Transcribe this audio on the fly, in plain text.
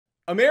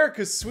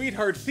America's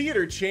sweetheart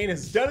theater chain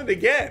has done it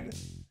again.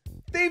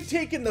 They've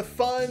taken the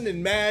fun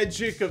and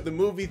magic of the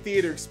movie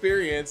theater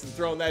experience and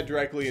thrown that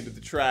directly into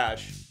the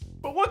trash.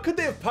 But what could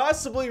they have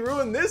possibly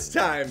ruined this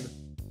time?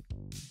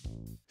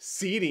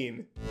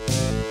 Seating.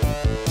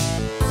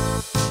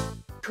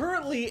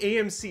 Currently,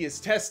 AMC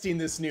is testing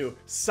this new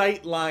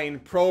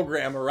sightline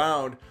program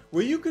around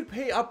where you could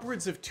pay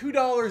upwards of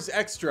 $2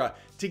 extra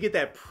to get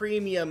that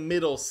premium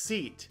middle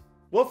seat.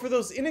 Well, for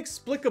those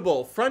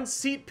inexplicable front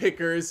seat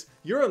pickers,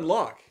 you're in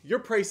luck. Your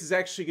price is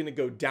actually going to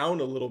go down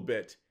a little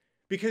bit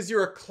because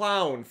you're a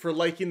clown for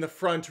liking the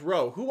front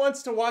row. Who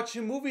wants to watch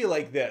a movie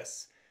like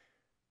this?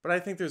 But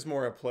I think there's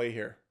more at play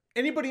here.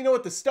 Anybody know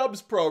what the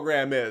Stubs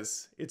program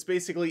is? It's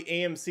basically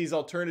AMC's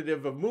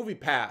alternative of Movie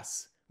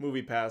Pass.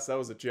 Movie Pass, that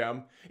was a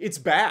gem. It's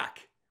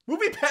back.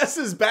 Movie Pass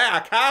is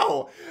back.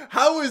 How?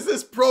 How is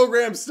this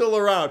program still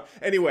around?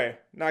 Anyway,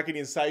 not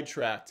getting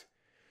sidetracked.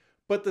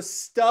 But the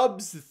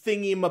Stubs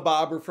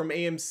thingy-mabobber from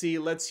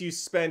AMC lets you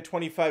spend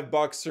 25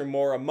 bucks or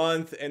more a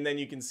month, and then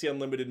you can see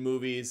unlimited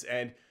movies,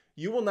 and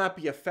you will not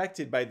be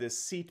affected by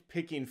this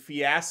seat-picking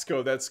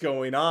fiasco that's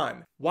going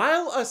on.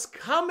 While us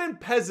common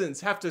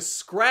peasants have to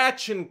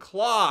scratch and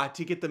claw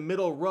to get the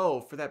middle row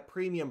for that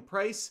premium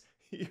price,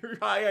 you're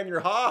high on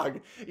your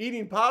hog,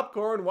 eating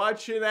popcorn,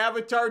 watching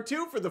Avatar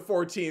 2 for the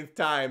 14th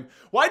time.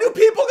 Why do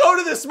people go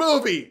to this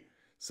movie?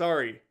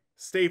 Sorry,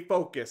 stay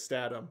focused,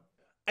 Adam.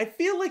 I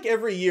feel like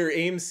every year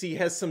AMC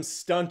has some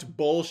stunt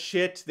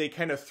bullshit they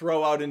kind of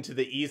throw out into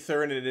the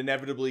ether and it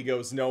inevitably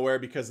goes nowhere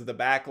because of the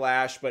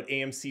backlash, but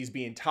AMC's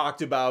being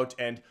talked about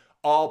and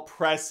all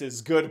press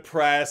is good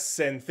press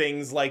and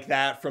things like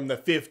that from the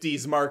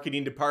 50s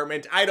marketing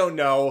department. I don't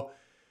know.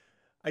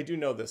 I do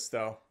know this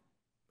though.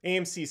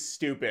 AMC's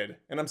stupid,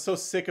 and I'm so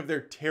sick of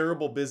their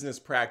terrible business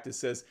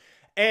practices.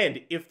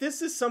 And if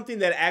this is something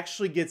that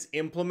actually gets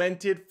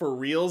implemented for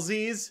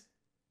realsies,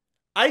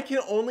 I can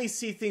only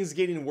see things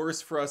getting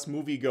worse for us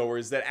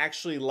moviegoers that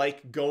actually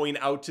like going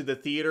out to the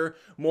theater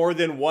more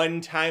than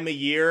one time a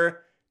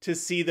year to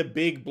see the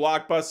big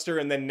blockbuster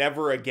and then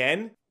never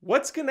again.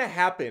 What's gonna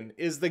happen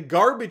is the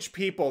garbage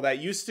people that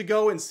used to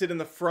go and sit in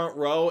the front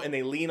row and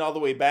they lean all the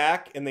way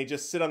back and they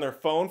just sit on their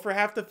phone for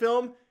half the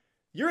film,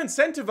 you're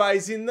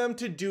incentivizing them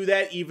to do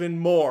that even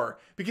more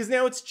because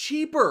now it's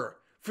cheaper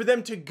for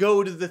them to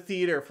go to the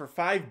theater for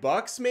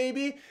 $5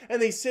 maybe,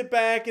 and they sit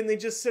back and they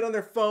just sit on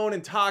their phone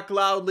and talk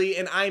loudly,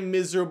 and I'm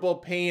miserable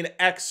paying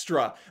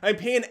extra. I'm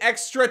paying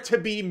extra to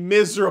be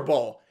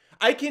miserable.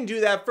 I can do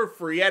that for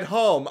free at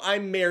home.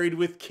 I'm married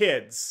with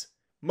kids.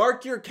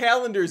 Mark your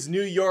calendars,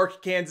 New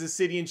York, Kansas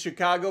City, and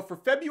Chicago for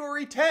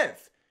February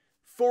 10th.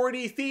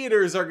 40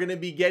 theaters are gonna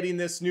be getting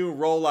this new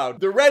rollout.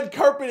 The red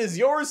carpet is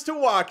yours to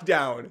walk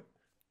down.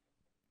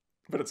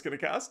 But it's gonna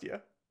cost you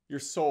your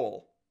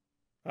soul.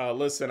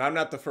 Listen, I'm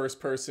not the first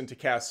person to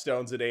cast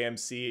stones at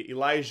AMC.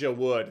 Elijah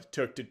Wood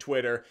took to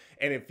Twitter,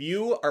 and if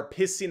you are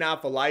pissing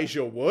off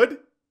Elijah Wood,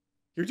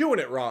 you're doing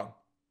it wrong.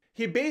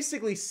 He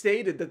basically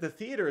stated that the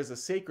theater is a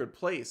sacred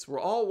place where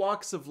all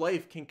walks of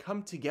life can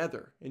come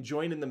together and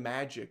join in the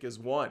magic as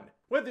one.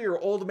 Whether you're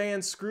old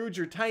man Scrooge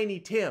or Tiny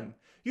Tim,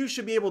 you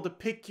should be able to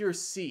pick your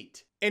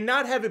seat and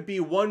not have it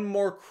be one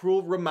more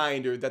cruel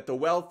reminder that the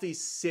wealthy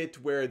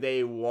sit where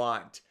they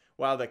want,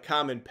 while the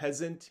common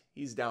peasant,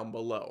 he's down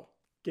below,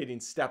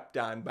 getting stepped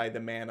on by the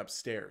man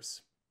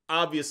upstairs.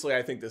 Obviously,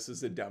 I think this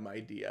is a dumb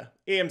idea.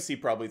 AMC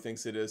probably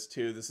thinks it is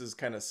too. This is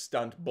kind of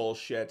stunt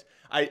bullshit.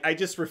 I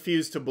just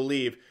refuse to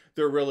believe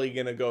they're really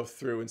gonna go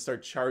through and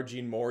start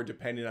charging more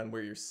depending on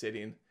where you're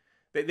sitting.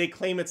 They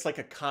claim it's like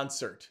a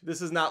concert.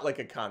 This is not like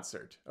a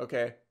concert,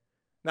 okay?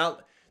 Now,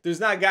 there's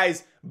not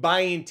guys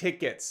buying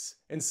tickets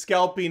and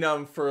scalping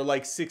them for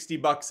like 60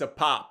 bucks a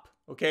pop.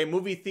 Okay,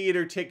 movie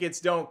theater tickets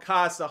don't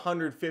cost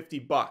 150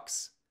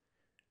 bucks.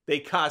 They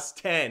cost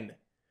 10.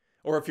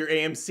 Or if you're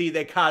AMC,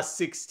 they cost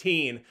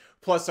 16.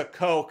 Plus a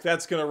Coke,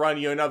 that's gonna run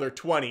you another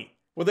 20.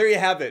 Well, there you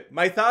have it.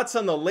 My thoughts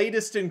on the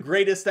latest and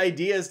greatest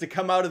ideas to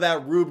come out of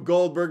that Rube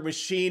Goldberg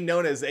machine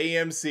known as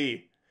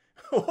AMC.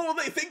 What will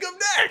they think of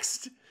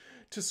next?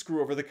 To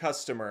screw over the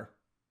customer.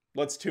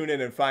 Let's tune in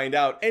and find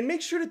out. And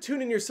make sure to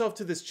tune in yourself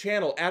to this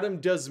channel,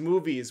 Adam Does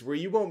Movies, where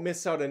you won't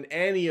miss out on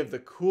any of the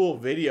cool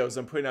videos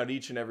I'm putting out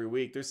each and every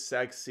week. They're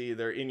sexy,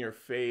 they're in your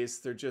face,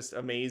 they're just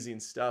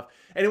amazing stuff.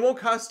 And it won't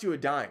cost you a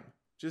dime.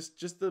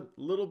 Just the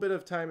little bit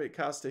of time it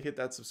costs to hit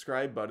that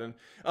subscribe button.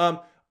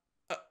 I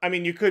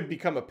mean, you could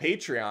become a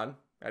Patreon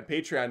at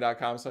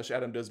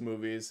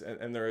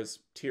patreon.com/AdamDoesMovies, and there is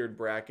tiered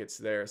brackets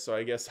there. So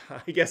I guess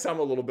I'm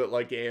a little bit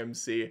like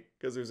AMC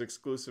because there's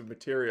exclusive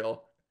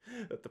material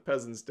that the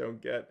peasants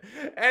don't get.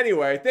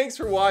 Anyway, thanks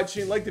for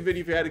watching. Like the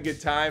video if you had a good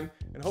time,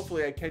 and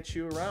hopefully I catch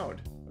you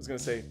around. I was gonna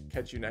say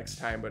catch you next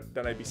time, but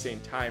then I'd be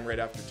saying time right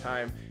after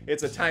time.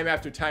 It's a time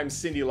after time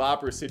Cyndi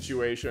Lauper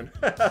situation.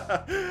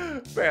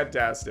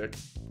 Fantastic.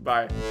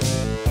 Bye.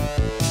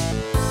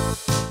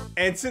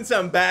 And since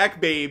I'm back,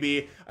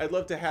 baby, I'd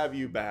love to have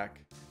you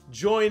back.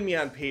 Join me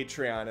on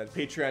Patreon at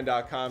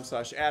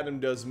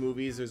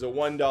patreon.com/AdamDoesMovies. There's a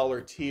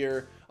 $1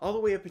 tier all the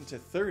way up into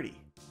 $30.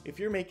 If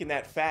you're making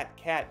that fat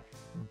cat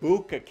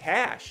buka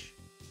cash,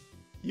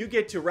 you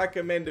get to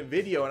recommend a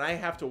video and I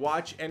have to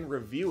watch and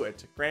review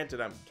it.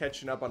 Granted, I'm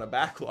catching up on a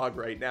backlog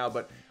right now,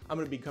 but I'm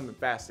going to be coming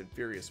fast and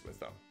furious with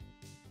them.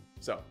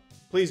 So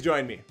please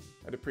join me.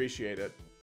 I'd appreciate it.